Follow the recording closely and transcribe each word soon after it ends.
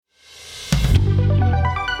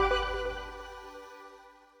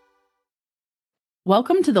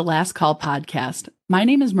Welcome to the Last Call podcast. My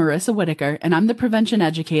name is Marissa Whitaker, and I'm the prevention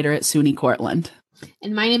educator at SUNY Cortland.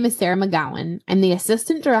 And my name is Sarah McGowan. I'm the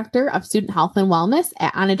Assistant Director of Student Health and Wellness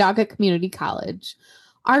at Onondaga Community College.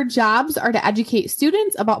 Our jobs are to educate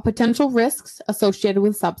students about potential risks associated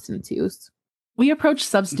with substance use. We approach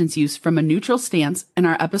substance use from a neutral stance, and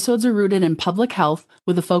our episodes are rooted in public health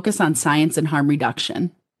with a focus on science and harm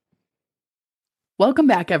reduction. Welcome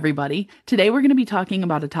back, everybody. Today we're going to be talking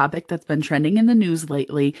about a topic that's been trending in the news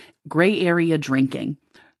lately, gray area drinking.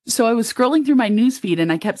 So I was scrolling through my newsfeed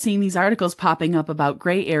and I kept seeing these articles popping up about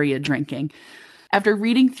gray area drinking. After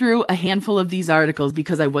reading through a handful of these articles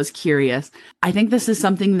because I was curious, I think this is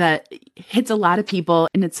something that hits a lot of people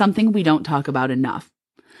and it's something we don't talk about enough.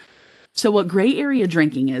 So what gray area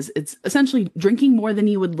drinking is, it's essentially drinking more than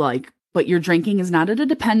you would like, but your drinking is not at a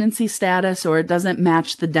dependency status or it doesn't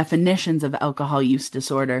match the definitions of alcohol use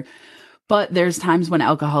disorder. But there's times when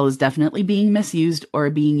alcohol is definitely being misused or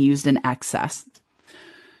being used in excess.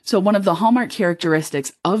 So one of the hallmark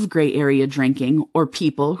characteristics of gray area drinking, or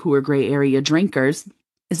people who are gray area drinkers,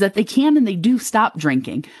 is that they can and they do stop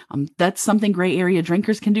drinking. That's something gray area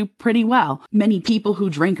drinkers can do pretty well. Many people who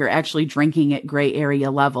drink are actually drinking at gray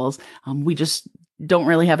area levels. We just don't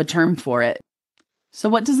really have a term for it. So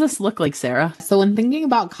what does this look like, Sarah? So when thinking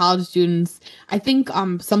about college students, I think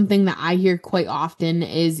something that I hear quite often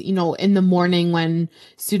is, in the morning when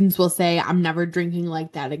students will say, I'm never drinking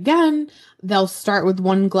like that again. They'll start with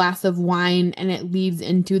one glass of wine and it leads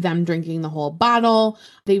into them drinking the whole bottle.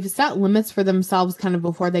 They've set limits for themselves kind of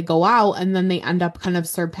before they go out, and then they end up kind of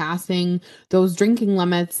surpassing those drinking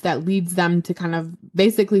limits that leads them to kind of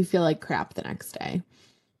basically feel like crap the next day.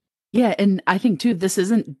 Yeah, and I think, too, this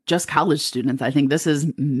isn't just college students. I think this is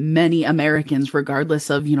many Americans, regardless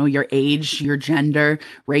of, your age, your gender,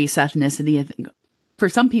 race, ethnicity. I think for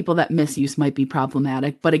some people that misuse might be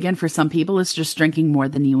problematic. But again, for some people, it's just drinking more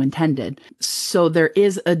than you intended. So there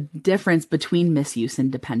is a difference between misuse and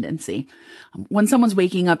dependency. When someone's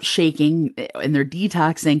waking up shaking and they're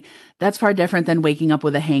detoxing, that's far different than waking up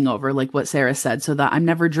with a hangover, like what Sarah said. So that I'm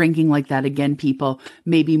never drinking like that again, people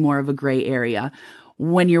may be more of a gray area.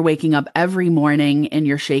 When you're waking up every morning and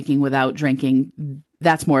you're shaking without drinking,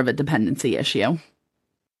 that's more of a dependency issue.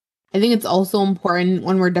 I think it's also important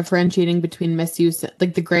when we're differentiating between misuse,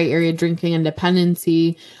 like the gray area drinking, and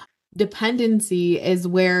dependency. Dependency is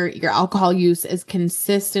where your alcohol use is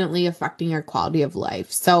consistently affecting your quality of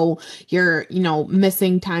life. So you're,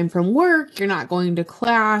 missing time from work, you're not going to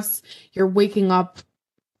class, you're waking up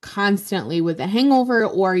constantly with a hangover,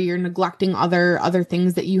 or you're neglecting other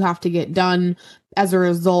things that you have to get done as a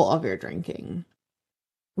result of your drinking.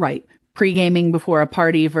 Right. Pre-gaming before a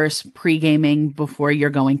party versus pre-gaming before you're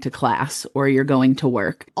going to class or you're going to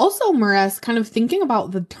work. Also, Maris, kind of thinking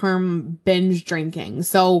about the term binge drinking.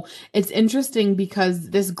 So it's interesting because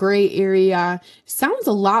this gray area sounds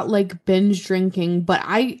a lot like binge drinking, but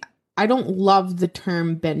I don't love the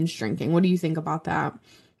term binge drinking. What do you think about that?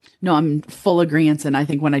 No, I'm full agreement. And I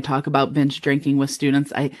think when I talk about binge drinking with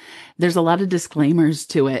students, there's a lot of disclaimers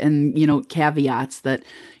to it and, caveats that,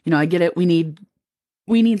 I get it. We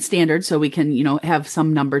need standards so we can, have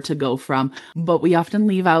some number to go from, but we often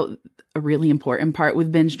leave out a really important part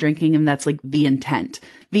with binge drinking. And that's like the intent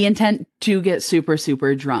to get super,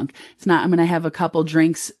 super drunk. It's not, I'm going to have a couple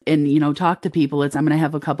drinks and, talk to people. It's, I'm going to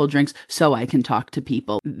have a couple drinks so I can talk to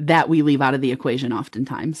people. That we leave out of the equation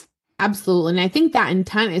oftentimes. Absolutely. And I think that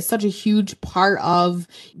intent is such a huge part of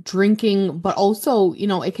drinking, but also,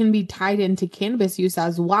 it can be tied into cannabis use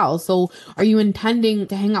as well. So are you intending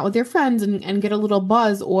to hang out with your friends and get a little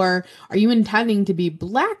buzz, or are you intending to be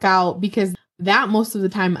blackout? Because that most of the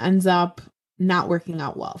time ends up not working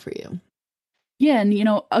out well for you. Yeah. And,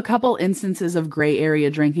 a couple instances of gray area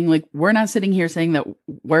drinking, like we're not sitting here saying that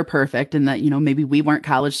we're perfect and that, maybe we weren't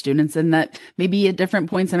college students and that maybe at different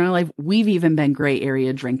points in our life, we've even been gray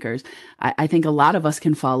area drinkers. I think a lot of us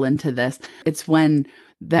can fall into this. It's when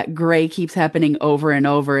that gray keeps happening over and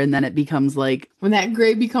over and then it becomes like. When that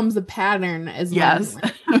gray becomes a pattern as yes.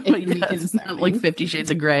 well. Yes. Like 50 Shades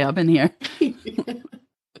of Gray up in here.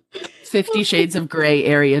 50 Shades of Gray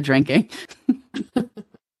area drinking.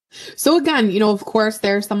 So again, of course,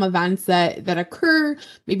 there are some events that occur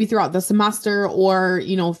maybe throughout the semester or,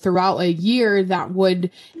 throughout a year that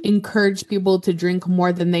would encourage people to drink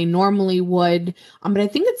more than they normally would. But I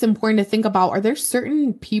think it's important to think about, are there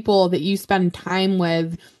certain people that you spend time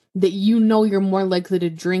with that you're more likely to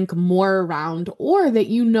drink more around, or that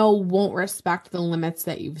won't respect the limits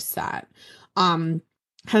that you've set?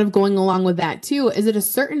 kind of going along with that too, is it a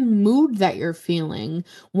certain mood that you're feeling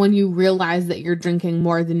when you realize that you're drinking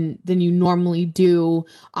more than you normally do?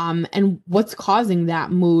 And what's causing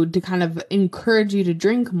that mood to kind of encourage you to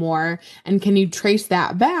drink more? And can you trace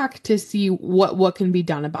that back to see what can be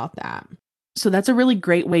done about that? So that's a really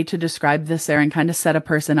great way to describe this, Sarah, and kind of set a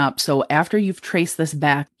person up. So after you've traced this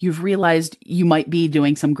back, you've realized you might be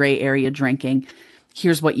doing some gray area drinking.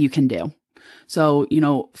 Here's what you can do. So,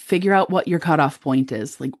 figure out what your cutoff point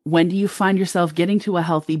is. Like, when do you find yourself getting to a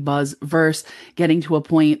healthy buzz versus getting to a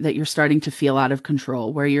point that you're starting to feel out of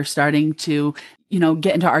control, where you're starting to,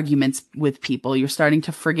 get into arguments with people. You're starting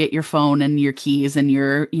to forget your phone and your keys and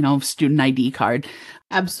your, student ID card.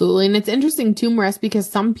 Absolutely. And it's interesting too, Maris, because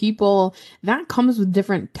some people, that comes with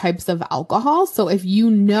different types of alcohol. So if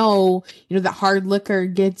that hard liquor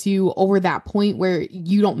gets you over that point where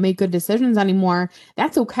you don't make good decisions anymore,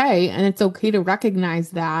 that's okay. And it's okay to recognize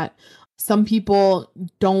that. Some people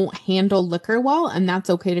don't handle liquor well, and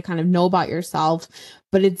that's okay to kind of know about yourself.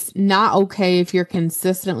 But it's not okay if you're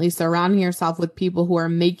consistently surrounding yourself with people who are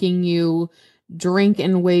making you drink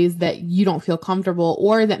in ways that you don't feel comfortable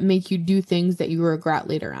or that make you do things that you regret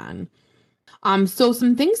later on. So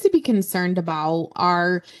some things to be concerned about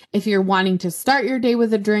are, if you're wanting to start your day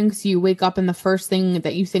with a drink, so you wake up and the first thing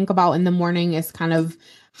that you think about in the morning is kind of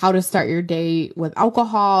how to start your day with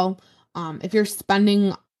alcohol. If you're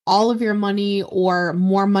spending all of your money or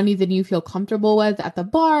more money than you feel comfortable with at the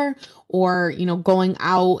bar, or, going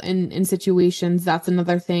out in situations, that's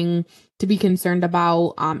another thing to be concerned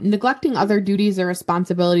about. Neglecting other duties or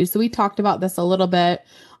responsibilities. So we talked about this a little bit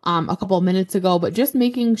a couple of minutes ago, but just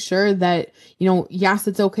making sure that, yes,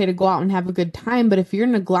 it's okay to go out and have a good time, but if you're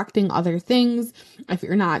neglecting other things, if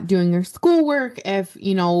you're not doing your schoolwork, if,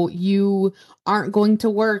 you aren't going to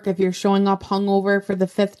work, if you're showing up hungover for the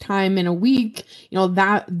 5th time in a week,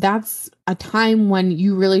 that's a time when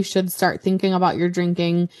you really should start thinking about your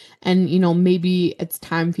drinking, and, maybe it's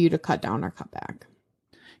time for you to cut down or cut back.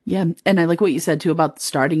 Yeah. And I like what you said too about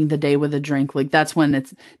starting the day with a drink. Like, that's when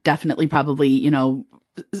it's definitely probably,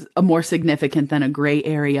 a more significant than a gray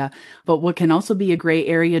area. But what can also be a gray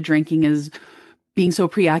area drinking is being so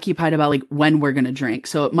preoccupied about like when we're going to drink.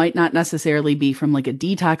 So it might not necessarily be from like a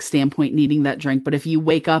detox standpoint needing that drink, but if you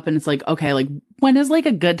wake up and it's like, okay, like when is like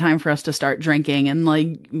a good time for us to start drinking? And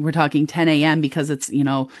like we're talking 10 a.m. because it's,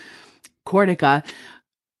 Cortica,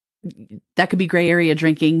 that could be gray area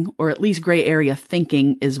drinking, or at least gray area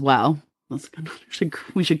thinking as well.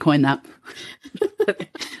 We should coin that.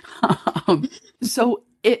 So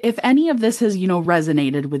if any of this has,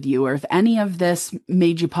 resonated with you, or if any of this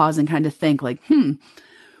made you pause and kind of think like,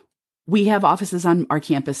 we have offices on our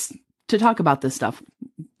campus to talk about this stuff.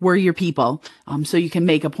 We're your people. So you can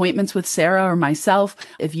make appointments with Sarah or myself.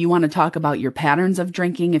 If you want to talk about your patterns of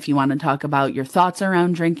drinking, if you want to talk about your thoughts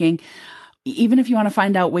around drinking, even if you want to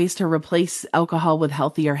find out ways to replace alcohol with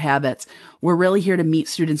healthier habits, we're really here to meet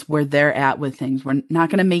students where they're at with things. We're not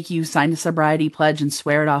going to make you sign a sobriety pledge and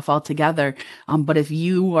swear it off altogether. But if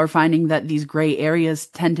you are finding that these gray areas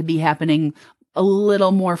tend to be happening a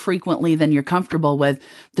little more frequently than you're comfortable with,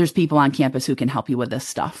 there's people on campus who can help you with this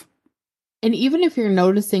stuff. And even if you're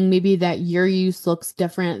noticing maybe that your use looks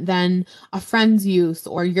different than a friend's use,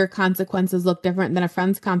 or your consequences look different than a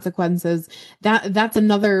friend's consequences, that's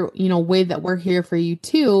another, way that we're here for you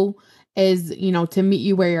too, is, to meet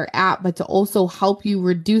you where you're at, but to also help you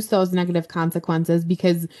reduce those negative consequences,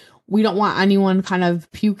 because we don't want anyone kind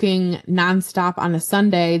of puking nonstop on a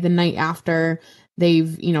Sunday the night after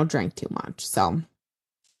they've, drank too much. So.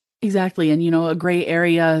 Exactly. And, a gray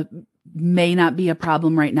area may not be a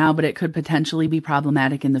problem right now, but it could potentially be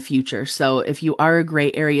problematic in the future. So if you are a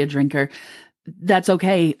gray area drinker, that's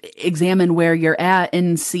okay. Examine where you're at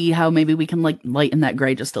and see how maybe we can lighten that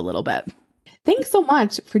gray just a little bit. Thanks so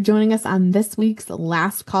much for joining us on this week's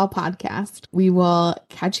Last Call podcast. We will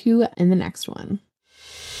catch you in the next one.